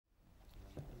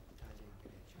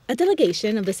A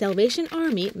delegation of the Salvation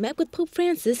Army met with Pope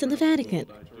Francis in the Vatican.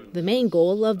 The main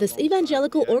goal of this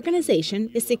evangelical organization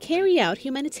is to carry out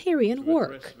humanitarian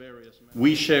work.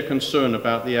 We share concern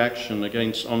about the action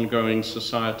against ongoing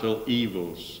societal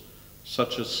evils,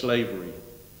 such as slavery,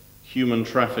 human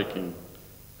trafficking,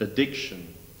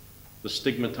 addiction, the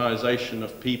stigmatization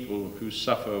of people who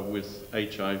suffer with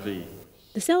HIV.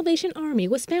 The Salvation Army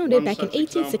was founded back in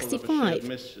 1865.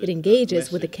 It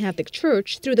engages with the Catholic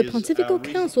Church through the Pontifical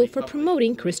Council for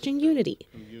Promoting Christian Unity.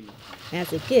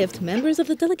 As a gift, members of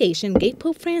the delegation gave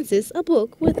Pope Francis a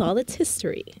book with all its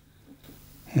history.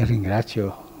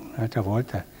 Ringrazio un'altra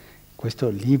volta questo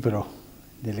libro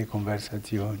delle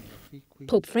conversazioni.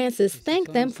 Pope Francis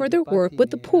thanked them for their work with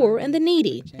the poor and the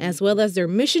needy, as well as their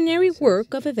missionary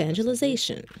work of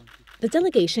evangelization. The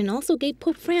delegation also gave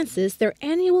Pope Francis their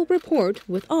annual report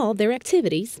with all their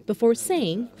activities before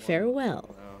saying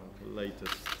farewell.